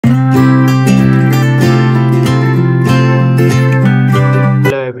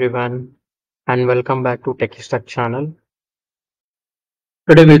And welcome back to techystack channel.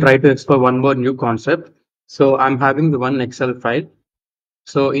 Today we try to explore one more new concept. So I'm having the one Excel file.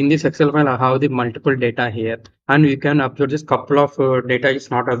 So in this Excel file, I have the multiple data here, and you can observe this couple of data is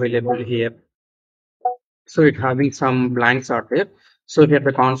not available here. So it having some blanks out there. So here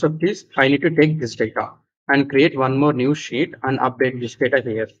the concept is I need to take this data and create one more new sheet and update this data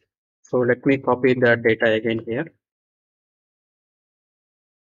here. So let me copy the data again here.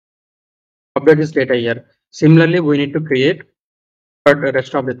 Update this data here. Similarly, we need to create for the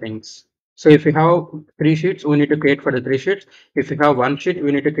rest of the things. So if you have three sheets, we need to create for the three sheets. If you have one sheet,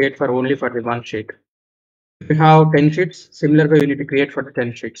 we need to create for only for the one sheet. If you have 10 sheets, similar way, you need to create for the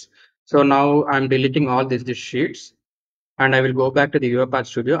 10 sheets. So now I'm deleting all these sheets and I will go back to the UiPath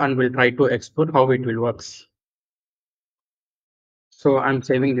Studio and will try to explore how it will works. So I'm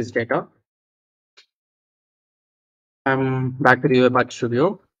saving this data. I'm back to the UiPath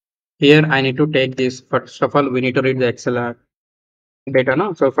Studio. Here I need to take this. First of all, we need to read the Excel data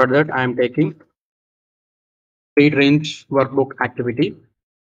now. So for that, I am taking read range workbook activity.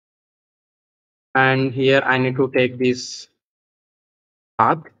 And here I need to take this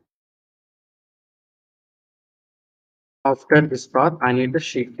path. After this path, I need the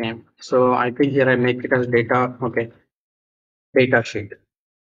sheet name. So I think here I make it as data. Okay, data sheet.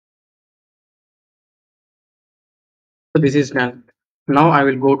 So this is done. Now I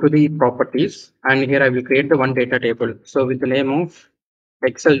will go to the properties and here I will create the one data table. So with the name of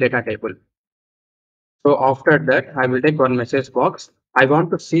Excel data table. So after that, I will take one message box. I want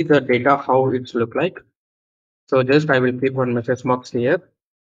to see the data, how it's look like. So just I will keep one message box here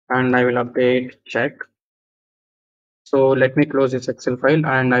and I will update check. So let me close this Excel file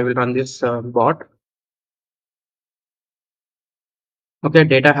and I will run this bot. Okay,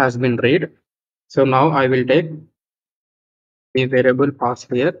 data has been read. So now I will take a variable pass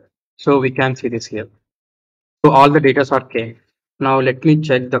here. So we can see this here. So all the data are came. Now let me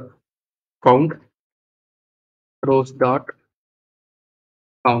check the count rows dot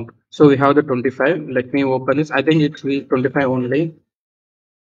count. So we have the 25. Let me open this. I think it's 25 only.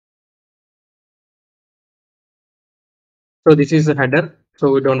 So this is the header.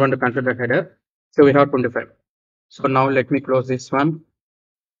 So we don't want to consider the header. So we have 25. So now let me close this one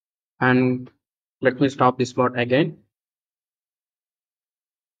and let me stop this bot again.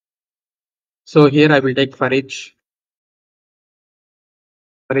 So here I will take for each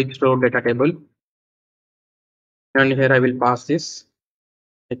row data table and here I will pass this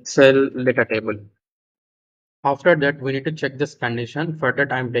Excel data table. After that, we need to check this condition. For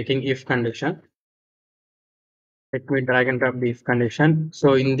that, I'm taking if condition. Let me drag and drop the if condition.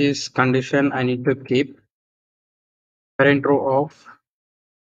 So in this condition, I need to keep parent row of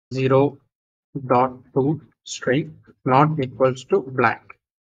 0.to string not equals to blank.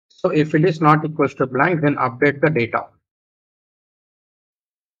 So if it is not equals to blank, then update the data.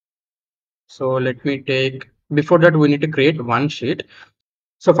 So let me take, before that, we need to create one sheet.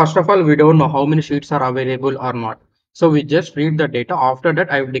 So first of all, we don't know how many sheets are available or not. So we just read the data. After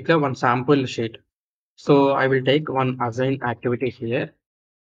that, I will declare one sample sheet. So I will take one assign activity here.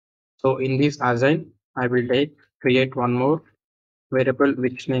 So in this assign, I will take create one more variable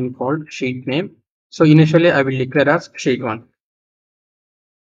which name called sheet name. So initially I will declare as sheet 1.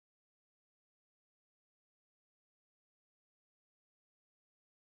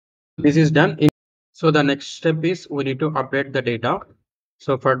 This is done. So the next step is we need to update the data.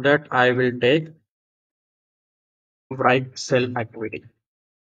 So for that I will take write cell activity.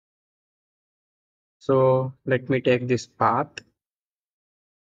 So let me take this path.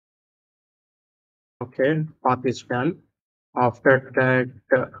 Okay, path is done. After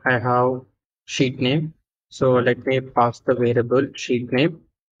that I have sheet name. So let me pass the variable sheet name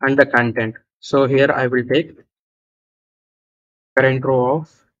and the content. So here I will take current row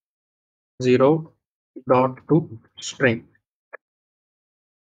of 0.to string.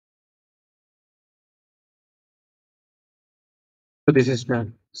 So this is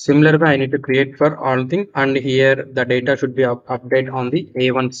done. Similar way, I need to create for all things, and here the data should be updated on the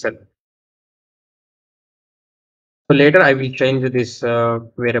A1 cell. So later I will change this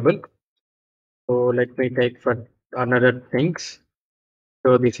variable. So let me take for another things.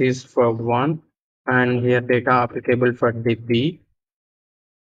 So this is for 1, and here data applicable for the B,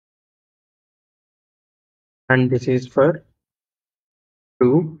 and this is for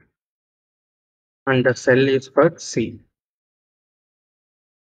 2, and the cell is for C.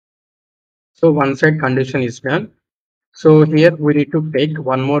 So one side condition is done. So here we need to take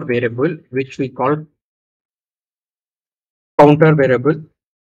one more variable which we call counter variable.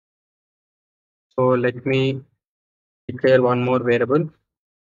 So let me declare one more variable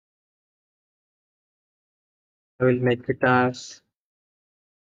I will make it as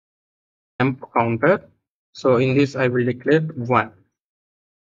temp counter. So in this, I will declare 1.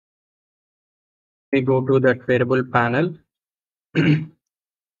 We go to that variable panel and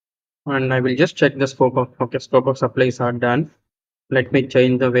I will just check the scope of, okay, scope of supplies are done. Let me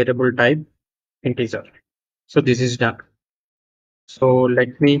change the variable type integer. So this is done. So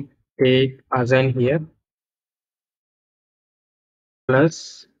let me take assign here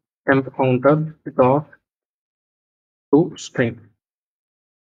plus temp counter dot to string.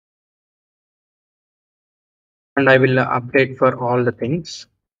 And I will update for all the things.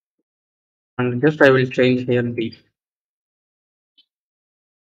 And just I will change here B.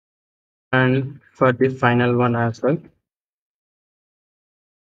 And for the final one as well.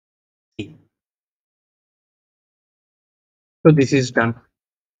 C. So this is done.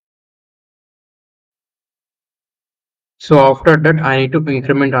 So after that, I need to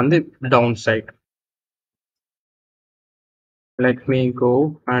increment on the downside. Let me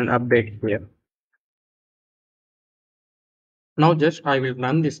go and update here. Now just I will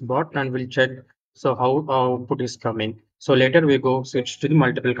run this bot and will check so how output is coming. So later we go switch to the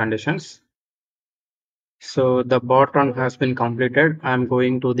multiple conditions. So the bot run has been completed. I'm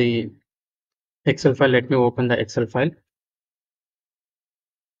going to the Excel file. Let me open the Excel file.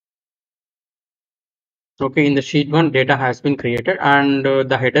 Okay, in the sheet 1 data has been created and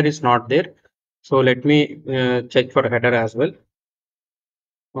the header is not there. So let me check for header as well.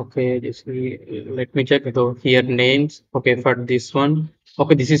 Okay, let me check here names. Okay, for this one.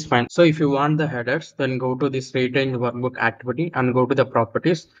 Okay, this is fine. So if you want the headers, then go to this retain workbook activity and go to the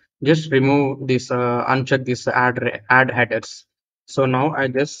properties. Just remove this, uncheck this add headers. So now I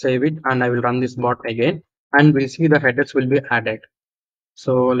just save it and I will run this bot again and we'll see the headers will be added.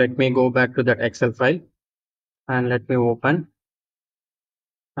 So let me go back to that Excel file and let me open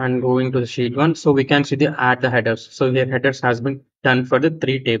and going to the sheet 1. So we can see the add the headers. So here headers has been done for the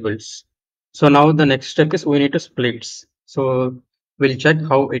 3 tables. So now the next step is we need to splits. So we'll check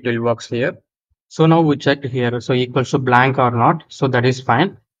how it will works here. So now we check here. So equals to blank or not. So that is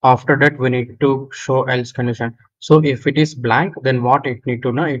fine. After that, we need to show else condition. So if it is blank, then what it need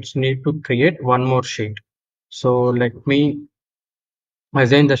to know? It's need to create one more sheet. So let me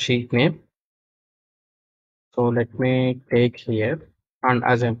assign the sheet name. So let me take here and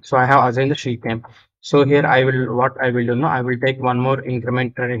assign. So I have assigned the sheet name. So here I will, what I will do now, I will take one more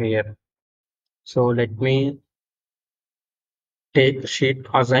incrementer here. So let me take sheet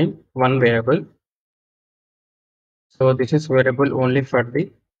assign one variable. So this is variable only for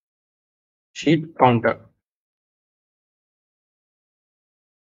the sheet counter.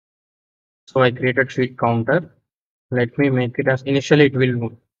 So I created sheet counter. Let me make it as initially it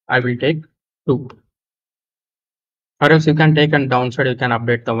will, I will take 2. Or else you can take and downside you can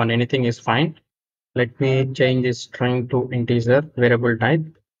update the one, anything is fine. Let me change this string to integer variable type.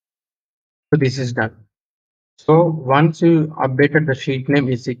 So this is done. So once you updated the sheet name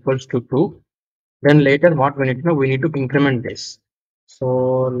is equals to 2, then later what we need to know, we need to increment this.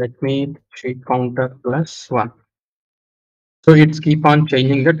 So let me sheet counter plus 1. So it's keep on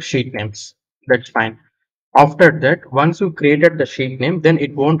changing the sheet names. That's fine. After that, once you created the sheet name, then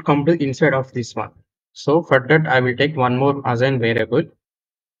it won't come to inside of this one. So for that, I will take one more assign variable.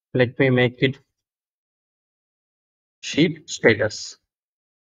 Let me make it sheet status.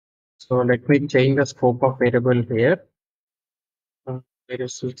 So let me change the scope of variable here. Where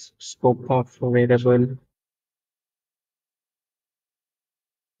is its scope of variable?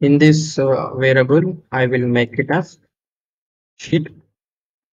 In this variable, I will make it as sheet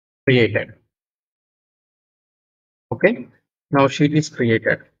created. Okay. Now sheet is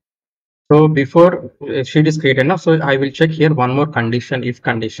created. So before sheet is created now, so I will check here one more condition, if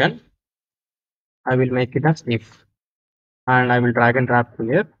condition. I will make it as if, and I will drag and drop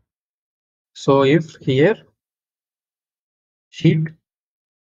here. So if here sheet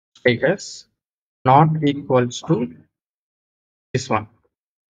status not equals to this one.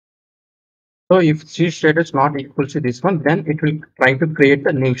 So if sheet status not equals to this one, then it will try to create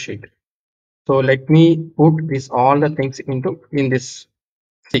the new sheet. So let me put this all the things into in this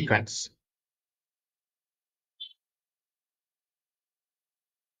sequence.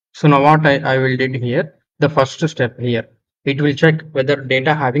 So now what I will did here, the first step here, it will check whether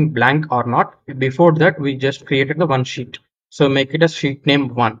data having blank or not. Before that, we just created the one sheet. So make it a sheet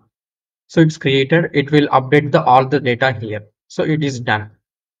name 1. So it's created, it will update the all the data here. So it is done.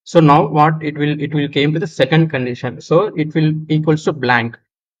 So now what it will came to the second condition. So it will equals to blank.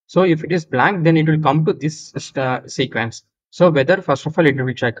 So if it is blank, then it will come to this sequence. So whether first of all it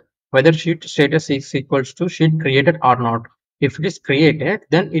will check whether sheet status is equals to sheet created or not. If it is created,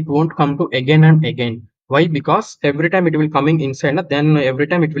 then it won't come to again and again. Why? Because every time it will coming inside, then every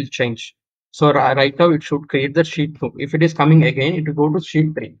time it will change. So right now it should create the sheet 2. If it is coming again, it will go to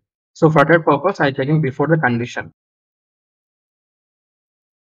sheet 3. So for that purpose, I checking before the condition.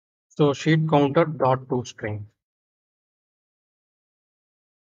 So sheet counter dot to string.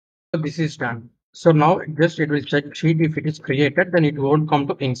 So this is done. So now just it will check sheet. If it is created, then it won't come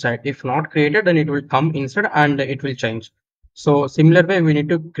to inside. If not created, then it will come inside and it will change. So similar way we need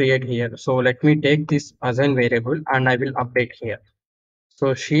to create here. So let me take this as a variable and I will update here.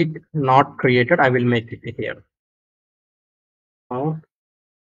 So sheet not created, I will make it here. Now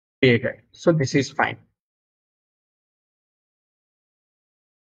created. So this is fine.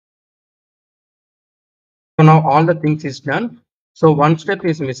 So now all the things is done. So one step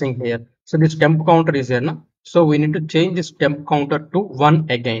is missing here. So this temp counter is here. No? So we need to change this temp counter to 1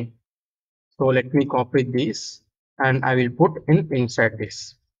 again. So let me copy this and I will put in inside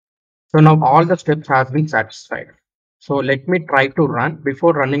this. So now all the steps has been satisfied. So let me try to run.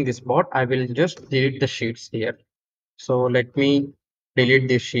 Before running this bot, I will just delete the sheets here. So let me delete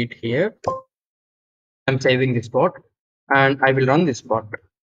this sheet here. I'm saving this bot and I will run this bot.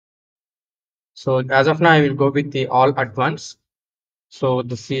 So as of now, I will go with the all at once. So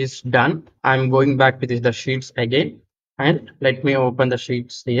this is done. I'm going back to the sheets again and let me open the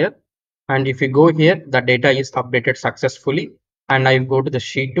sheets here. And if you go here, the data is updated successfully. And I go to the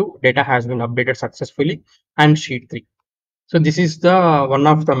sheet 2, data has been updated successfully and sheet 3. So this is the one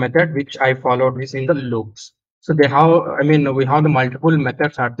of the method which I followed is in the loops. So they have, I mean, we have the multiple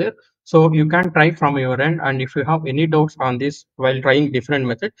methods are there. So you can try from your end. And if you have any doubts on this while trying different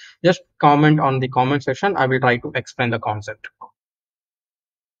method, just comment on the comment section. I will try to explain the concept.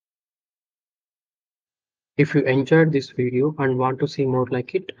 If you enjoyed this video and want to see more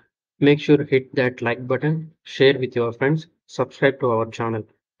like it, make sure to hit that like button, share with your friends, subscribe to our channel,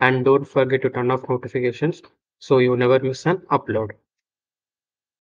 and don't forget to turn off notifications so you never miss an upload.